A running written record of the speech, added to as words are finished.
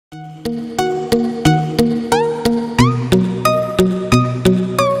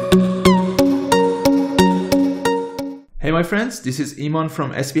friends, this is Iman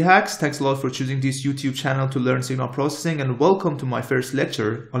from sphacks. Thanks a lot for choosing this YouTube channel to learn signal processing, and welcome to my first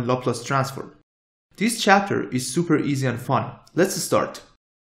lecture on Laplace transform. This chapter is super easy and fun. Let's start.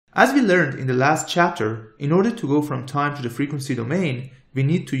 As we learned in the last chapter, in order to go from time to the frequency domain, we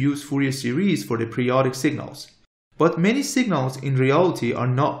need to use Fourier series for the periodic signals. But many signals in reality are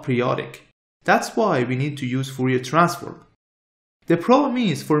not periodic. That's why we need to use Fourier transform. The problem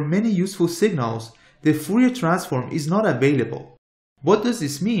is, for many useful signals, the Fourier transform is not available. What does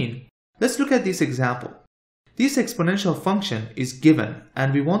this mean? Let's look at this example. This exponential function is given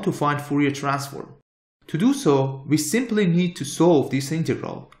and we want to find Fourier transform. To do so, we simply need to solve this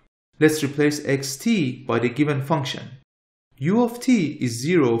integral. Let's replace xt by the given function. U of t is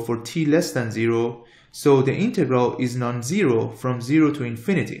 0 for t less than 0, so the integral is non-zero from 0 to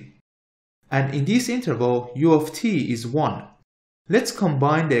infinity. And in this interval, u of t is 1. Let's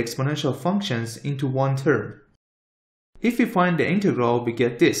combine the exponential functions into one term. If we find the integral, we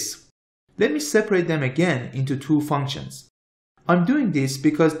get this. Let me separate them again into two functions. I'm doing this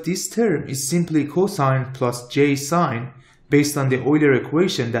because this term is simply cosine plus j sine based on the Euler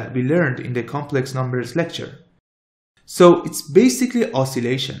equation that we learned in the complex numbers lecture. So it's basically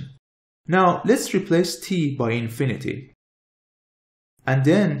oscillation. Now let's replace t by infinity. And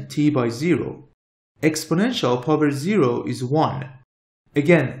then t by 0. Exponential power 0 is 1.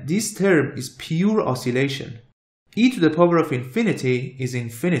 Again, this term is pure oscillation. E to the power of infinity is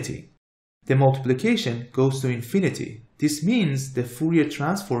infinity. The multiplication goes to infinity. This means the Fourier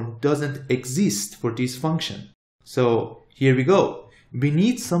transform doesn't exist for this function. So here we go. We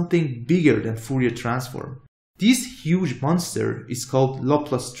need something bigger than Fourier transform. This huge monster is called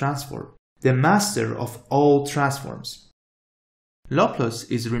Laplace transform, the master of all transforms. Laplace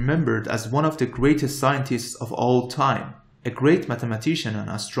is remembered as one of the greatest scientists of all time, a great mathematician and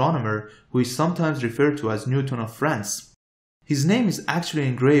astronomer who is sometimes referred to as Newton of France. His name is actually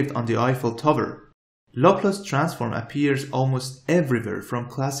engraved on the Eiffel Tower. Laplace transform appears almost everywhere, from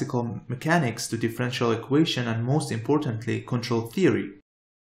classical mechanics to differential equation and, most importantly, control theory.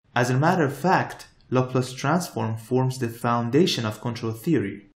 As a matter of fact, Laplace transform forms the foundation of control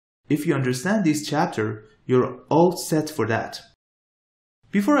theory. If you understand this chapter, you're all set for that.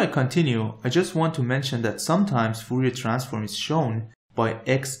 Before I continue, I just want to mention that sometimes Fourier transform is shown by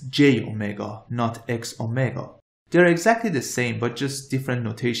xj omega, not x omega. They're exactly the same, but just different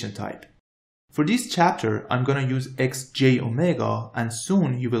notation type. For this chapter, I'm gonna use xj omega, and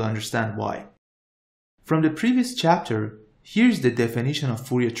soon you will understand why. From the previous chapter, here's the definition of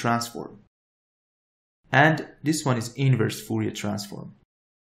Fourier transform. And this one is inverse Fourier transform.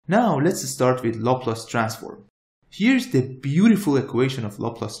 Now let's start with Laplace transform. Here's the beautiful equation of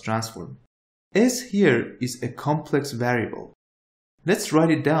Laplace transform. S here is a complex variable. Let's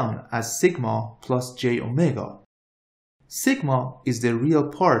write it down as sigma plus j omega. Sigma is the real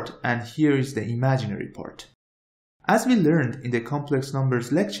part and here is the imaginary part. As we learned in the complex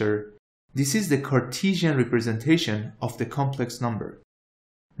numbers lecture, this is the Cartesian representation of the complex number.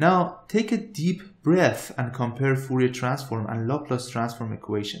 Now take a deep breath and compare Fourier transform and Laplace transform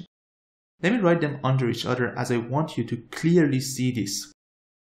equation. Let me write them under each other as I want you to clearly see this.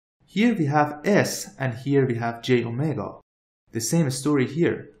 Here we have S and here we have j omega. The same story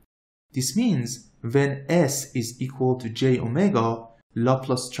here. This means when S is equal to j omega,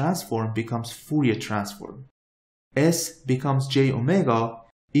 Laplace transform becomes Fourier transform. S becomes j omega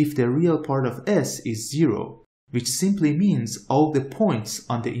if the real part of S is 0, which simply means all the points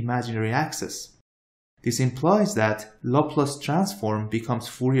on the imaginary axis. This implies that Laplace transform becomes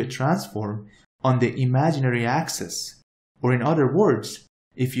Fourier transform on the imaginary axis, or in other words,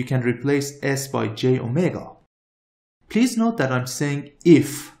 if you can replace S by j omega. Please note that I'm saying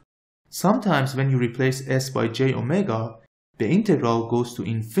if. Sometimes when you replace S by j omega, the integral goes to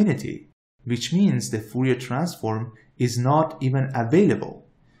infinity, which means the Fourier transform is not even available.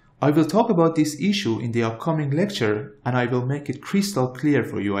 I will talk about this issue in the upcoming lecture and I will make it crystal clear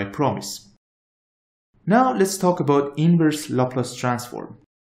for you, I promise. Now let's talk about inverse Laplace transform.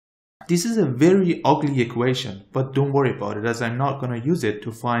 This is a very ugly equation, but don't worry about it as I'm not going to use it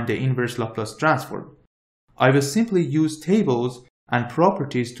to find the inverse Laplace transform. I will simply use tables and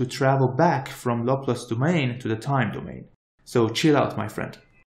properties to travel back from Laplace domain to the time domain. So chill out, my friend.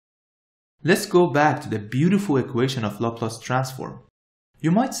 Let's go back to the beautiful equation of Laplace transform. You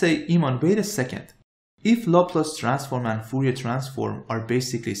might say, Iman, wait a second. If Laplace transform and Fourier transform are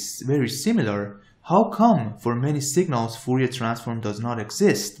basically very similar, how come for many signals Fourier transform does not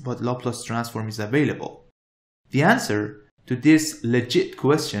exist but Laplace transform is available? The answer to this legit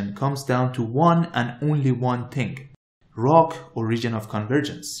question comes down to one and only one thing: ROC, or region of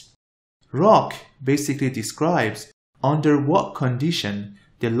convergence. ROC basically describes under what condition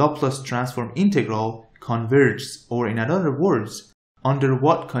the Laplace transform integral converges, or in other words, under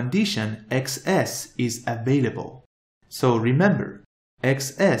what condition XS is available. So remember,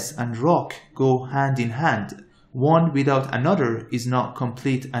 XS and ROC go hand in hand. One without another is not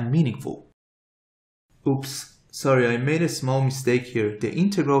complete and meaningful. Oops, sorry, I made a small mistake here. The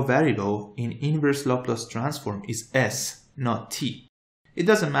integral variable in inverse Laplace transform is S, not T. It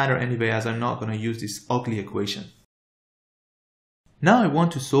doesn't matter anyway, as I'm not going to use this ugly equation. Now I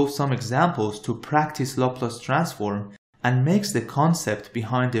want to solve some examples to practice Laplace transform and makes the concept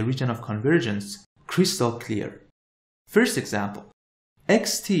behind the region of convergence crystal clear. First example.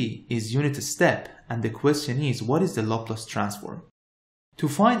 Xt is unit step, and the question is, what is the Laplace transform? To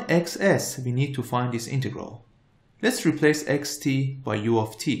find xs, we need to find this integral. Let's replace xt by u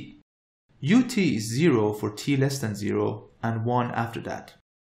of t. ut is 0 for t less than 0 and 1 after that.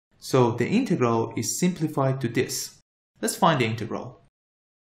 So the integral is simplified to this. Let's find the integral.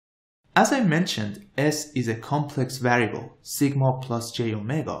 As I mentioned, s is a complex variable, sigma plus j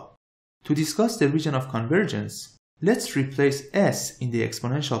omega. To discuss the region of convergence, let's replace s in the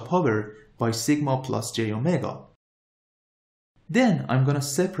exponential power by sigma plus j omega. Then I'm going to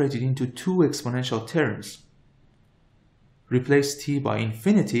separate it into two exponential terms. Replace t by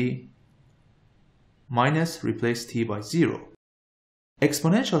infinity minus replace t by 0.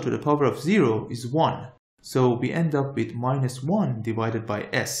 Exponential to the power of 0 is 1, so we end up with minus 1 divided by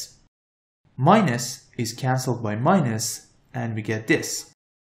s. Minus is cancelled by minus, and we get this.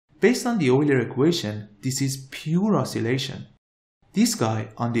 Based on the Euler equation, this is pure oscillation. This guy,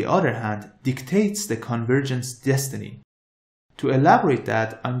 on the other hand, dictates the convergence destiny. To elaborate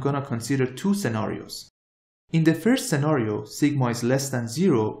that, I'm going to consider two scenarios. In the first scenario, sigma is less than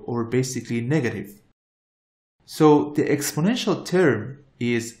 0, or basically negative. So the exponential term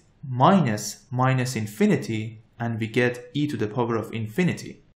is minus infinity, and we get e to the power of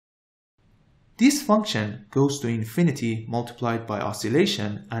infinity. This function goes to infinity multiplied by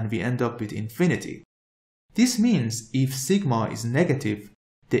oscillation, and we end up with infinity. This means if sigma is negative,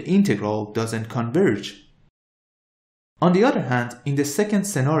 the integral doesn't converge. On the other hand, in the second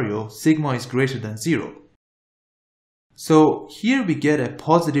scenario, sigma is greater than 0. So here we get a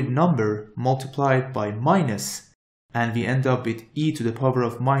positive number multiplied by minus, and we end up with e to the power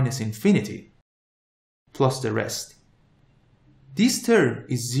of minus infinity, plus the rest. This term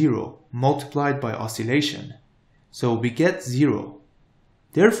is 0 multiplied by oscillation, so we get 0.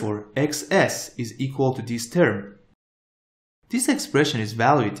 Therefore, xs is equal to this term. This expression is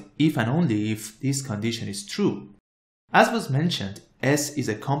valid if and only if this condition is true. As was mentioned, s is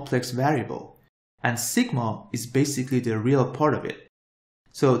a complex variable, and sigma is basically the real part of it.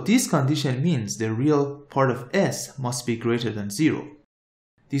 So this condition means the real part of s must be greater than 0.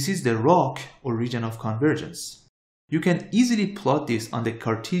 This is the ROC, or region of convergence. You can easily plot this on the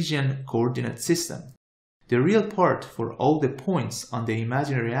Cartesian coordinate system. The real part for all the points on the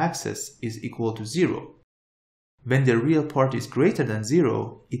imaginary axis is equal to 0. When the real part is greater than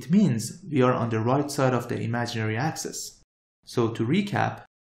 0, it means we are on the right side of the imaginary axis. So to recap,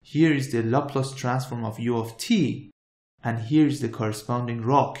 here is the Laplace transform of u of t, and here is the corresponding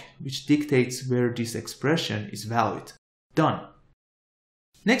ROC, which dictates where this expression is valid. Done.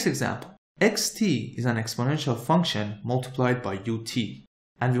 Next example. Xt is an exponential function multiplied by ut,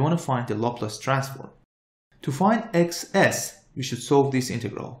 and we want to find the Laplace transform. To find xs, we should solve this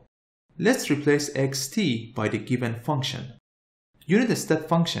integral. Let's replace xt by the given function. Unit step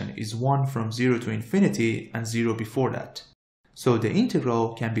function is 1 from 0 to infinity and 0 before that. So the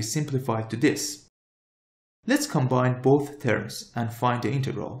integral can be simplified to this. Let's combine both terms and find the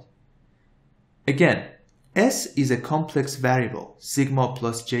integral. Again, s is a complex variable, sigma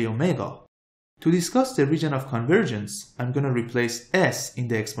plus j omega. To discuss the region of convergence, I'm going to replace s in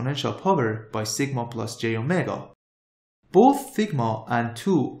the exponential power by sigma plus j omega. Both sigma and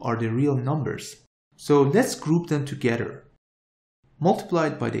 2 are the real numbers, so let's group them together,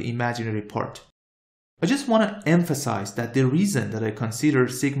 multiplied by the imaginary part. I just want to emphasize that the reason that I consider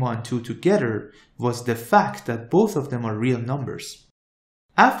sigma and 2 together was the fact that both of them are real numbers.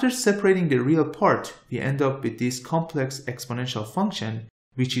 After separating the real part, we end up with this complex exponential function,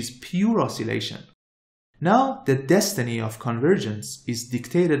 which is pure oscillation. Now the destiny of convergence is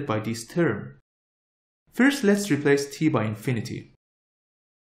dictated by this term. First, let's replace t by infinity,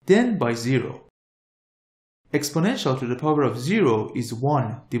 then by 0. Exponential to the power of 0 is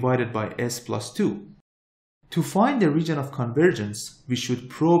 1 divided by s plus 2. To find the region of convergence, we should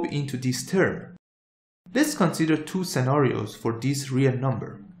probe into this term. Let's consider two scenarios for this real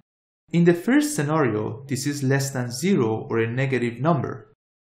number. In the first scenario, this is less than 0 or a negative number.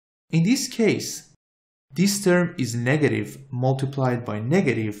 In this case, This term is negative multiplied by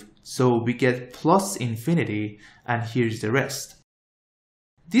negative, so we get plus infinity, and here's the rest.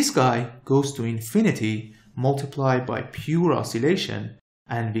 This guy goes to infinity multiplied by pure oscillation,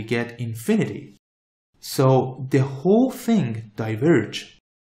 and we get infinity. So the whole thing diverges.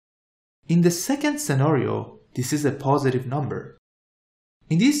 In the second scenario, this is a positive number.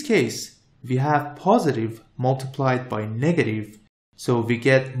 In this case, we have positive multiplied by negative, so we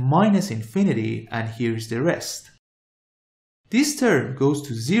get minus infinity, and here's the rest. This term goes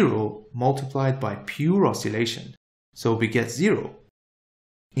to 0 multiplied by pure oscillation, so we get 0.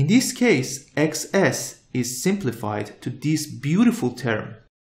 In this case, xs is simplified to this beautiful term.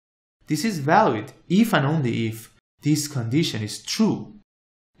 This is valid if and only if this condition is true.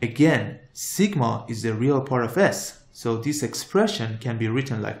 Again, sigma is the real part of s, so this expression can be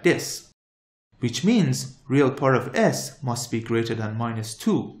written like this, which means real part of s must be greater than minus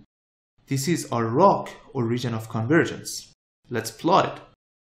 2. This is our rock or region of convergence. Let's plot it.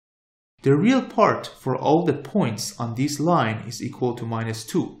 The real part for all the points on this line is equal to minus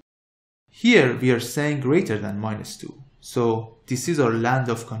 2. Here we are saying greater than minus 2, so this is our land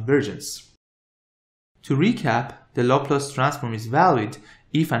of convergence. To recap, the Laplace transform is valid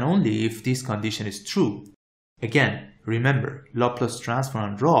if and only if this condition is true. Again, remember, Laplace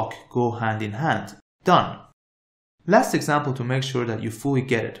transform and rock go hand in hand. Done. Last example to make sure that you fully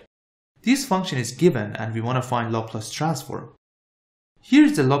get it. This function is given and we want to find Laplace transform.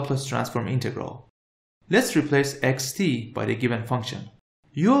 Here's the Laplace transform integral. Let's replace xt by the given function.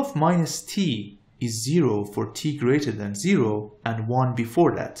 U of minus t is 0 for t greater than 0 and 1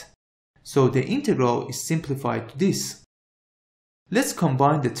 before that. So the integral is simplified to this. Let's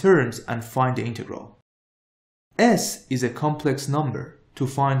combine the terms and find the integral. S is a complex number. To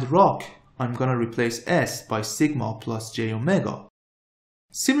find rock, I'm gonna replace S by sigma plus j omega.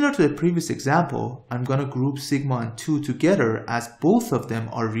 Similar to the previous example, I'm gonna group sigma and 2 together as both of them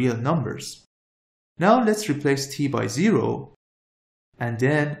are real numbers. Now let's replace t by 0 and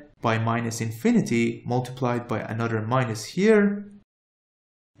then by minus infinity multiplied by another minus here.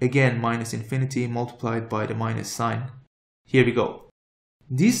 Again minus infinity multiplied by the minus sign. Here we go.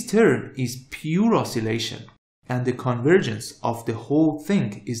 This term is pure oscillation, and the convergence of the whole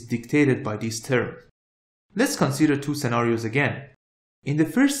thing is dictated by this term. Let's consider two scenarios again. In the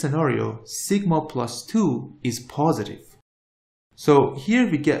first scenario, sigma plus 2 is positive. So here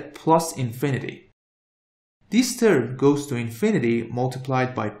we get plus infinity. This term goes to infinity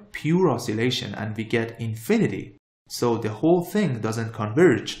multiplied by pure oscillation and we get infinity. So the whole thing doesn't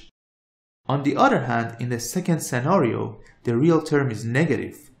converge. On the other hand, in the second scenario, the real term is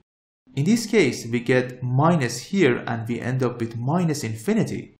negative. In this case, we get minus here and we end up with minus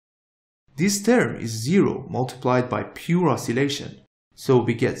infinity. This term is 0 multiplied by pure oscillation. So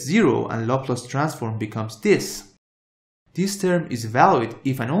we get 0 and Laplace transform becomes this. This term is valid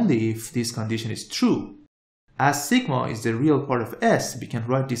if and only if this condition is true. As sigma is the real part of S, we can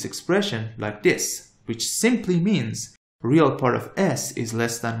write this expression like this, which simply means real part of S is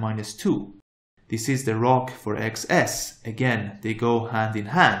less than minus 2. This is the rock for xs. Again, they go hand in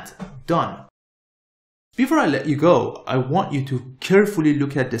hand. Done. Before I let you go, I want you to carefully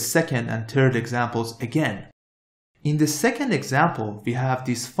look at the second and third examples again. In the second example, we have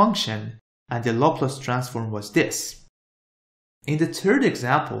this function and the Laplace transform was this. In the third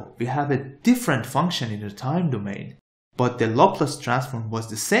example, we have a different function in the time domain, but the Laplace transform was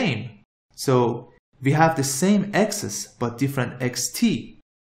the same. So we have the same x's but different xt.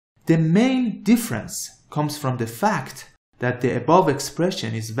 The main difference comes from the fact that the above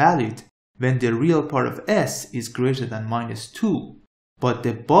expression is valid when the real part of s is greater than minus 2, but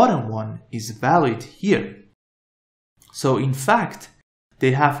the bottom one is valid here. So in fact,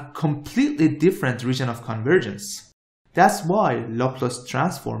 they have completely different region of convergence. That's why Laplace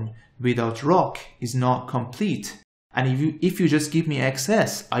transform without rock is not complete. And if you just give me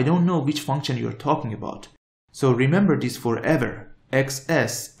xs, I don't know which function you're talking about. So remember this forever.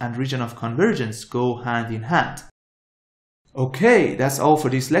 xs and region of convergence go hand in hand. Okay, that's all for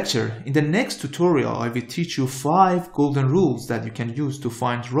this lecture. In the next tutorial, I will teach you 5 golden rules that you can use to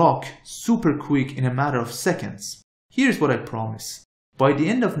find rock super quick in a matter of seconds. Here's what I promise. By the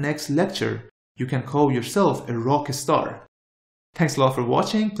end of next lecture, you can call yourself a rock star. Thanks a lot for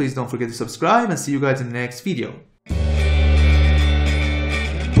watching. Please don't forget to subscribe and see you guys in the next video.